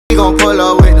We gon' pull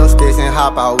up with them sticks and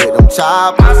hop out with them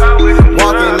choppers.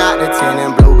 Walking out the 10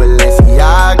 in blue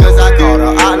Balenciagas. I caught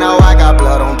her out, now I got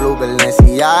blood on blue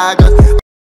Balenciagas.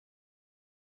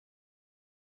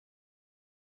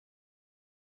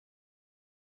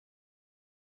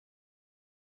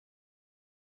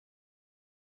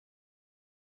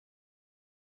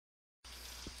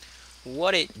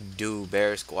 What it do,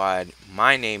 Bear Squad?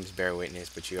 My name's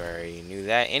Bearrwitness, but you already knew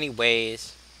that.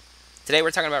 Anyways, today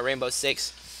we're talking about Rainbow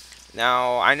Six.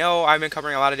 Now, I know I've been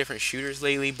covering a lot of different shooters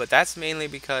lately, but that's mainly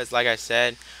because, like I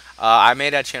said, I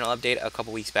made a channel update a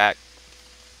couple weeks back,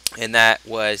 and that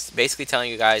was basically telling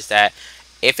you guys that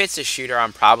if it's a shooter,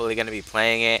 I'm probably going to be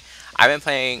playing it. I've been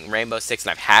playing Rainbow Six,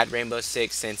 and I've had Rainbow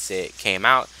Six since it came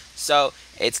out, so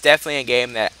it's definitely a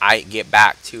game that I get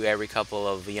back to every couple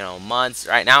of months.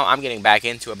 Right now, I'm getting back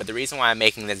into it, but the reason why I'm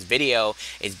making this video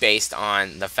is based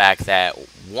on the fact that,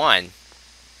 one,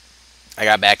 I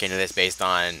got back into this based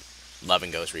on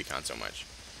loving Ghost Recon so much.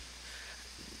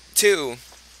 Two,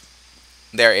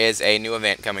 there is a new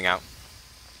event coming out.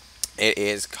 It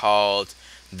is called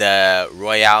the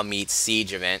Royale meets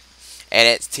Siege event, and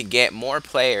it's to get more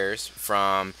players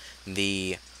from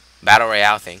the Battle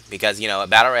Royale thing, because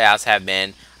Battle Royales have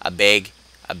been a big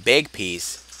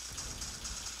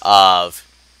piece of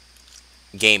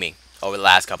gaming over the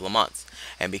last couple of months,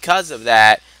 and because of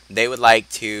that, they would like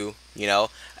to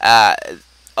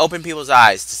open people's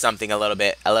eyes to something a little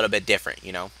bit different.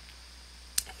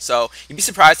 So you'd be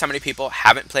surprised how many people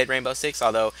haven't played Rainbow Six,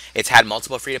 although it's had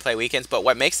multiple free-to-play weekends. But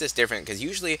what makes this different, because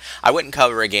usually I wouldn't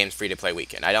cover a game's free-to-play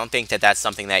weekend. I don't think that that's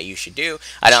something that you should do.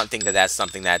 I don't think that that's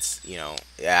something that's,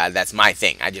 that's my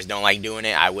thing. I just don't like doing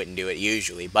it. I wouldn't do it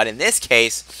usually. But in this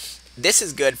case, this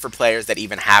is good for players that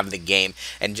even have the game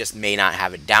and just may not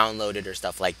have it downloaded or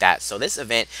stuff like that. So this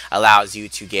event allows you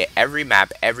to get every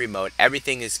map, every mode.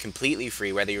 Everything is completely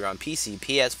free, whether you're on PC,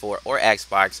 PS4, or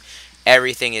Xbox.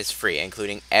 Everything is free,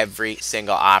 including every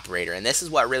single operator. And this is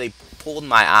what really pulled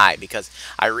my eye, because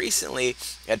I recently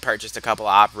had purchased a couple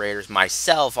of operators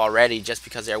myself already, just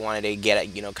because I wanted to get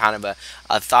kind of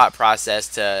a thought process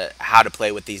to how to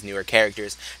play with these newer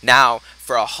characters. Now,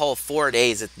 for a whole 4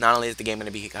 days, not only is the game going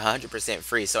to be 100%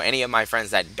 free, so any of my friends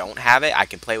that don't have it, I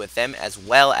can play with them, as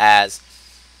well as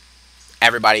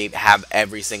everybody have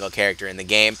every single character in the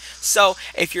game. So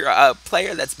if you're a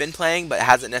player that's been playing but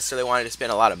hasn't necessarily wanted to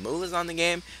spend a lot of moolahs on the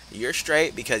game, you're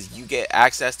straight, because you get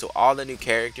access to all the new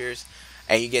characters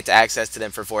and you get to access to them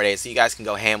for 4 days. So you guys can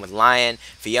go ham with Lion,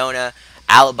 Fiona,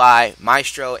 Alibi,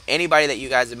 Maestro, anybody that you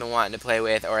guys have been wanting to play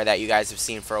with or that you guys have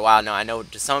seen for a while. Now, I know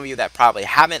to some of you that probably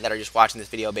haven't, that are just watching this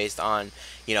video based on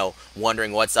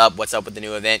wondering what's up with the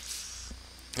new event.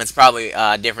 It's probably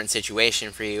a different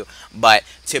situation for you, but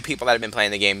to people that have been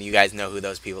playing the game, you guys know who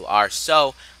those people are.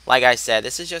 So, like I said,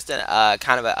 this is just a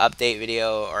kind of an update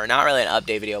video, or not really an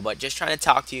update video, but just trying to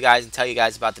talk to you guys and tell you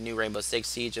guys about the new Rainbow Six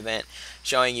Siege event,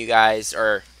 showing you guys,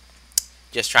 or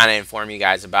just trying to inform you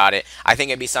guys about it. I think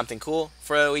it'd be something cool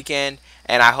for the weekend,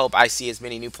 and I hope I see as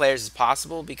many new players as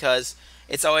possible, because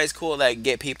it's always cool to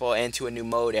get people into a new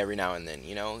mode every now and then,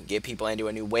 get people into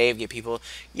a new wave, get people,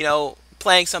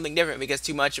 playing something different, because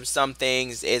too much of some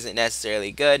things isn't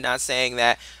necessarily good. Not saying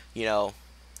that,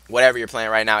 whatever you're playing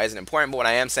right now isn't important, but what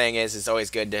I am saying is it's always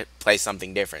good to play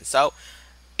something different. So,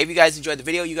 if you guys enjoyed the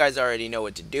video, you guys already know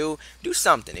what to do. Do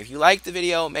something. If you liked the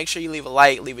video, make sure you leave a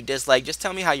like, leave a dislike. Just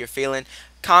tell me how you're feeling.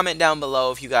 Comment down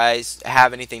below if you guys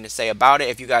have anything to say about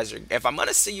it. If I'm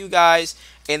gonna see you guys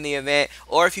in the event,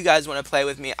 or if you guys want to play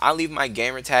with me, I'll leave my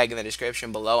gamer tag in the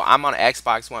description below. I'm on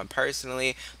Xbox One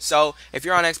personally, so if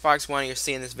you're on Xbox One and you're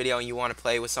seeing this video and you want to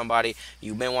play with somebody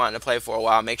you've been wanting to play for a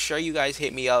while, make sure you guys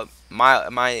hit me up.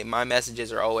 My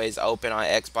messages are always open on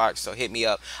Xbox, so hit me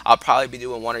up. I'll probably be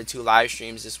doing 1 or 2 live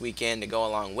streams this weekend to go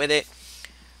along with it.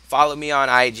 Follow me on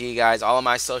IG, guys. All of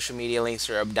my social media links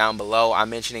are up down below. I'm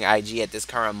mentioning IG at this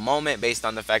current moment based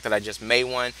on the fact that I just made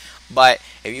one. But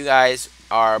if you guys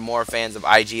are more fans of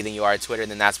IG than you are Twitter,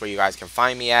 then that's where you guys can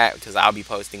find me at, because I'll be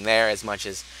posting there as much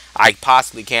as I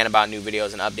possibly can about new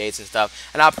videos and updates and stuff.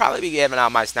 And I'll probably be giving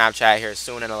out my Snapchat here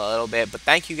soon in a little bit. But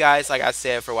thank you guys, like I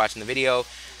said, for watching the video,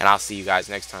 and I'll see you guys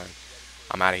next time.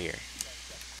 I'm out of here.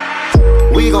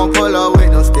 We gon' pull up with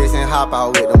them sticks and hop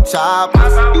out with them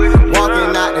choppers.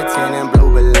 Walking out the 10 in blue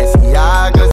Balenciagas.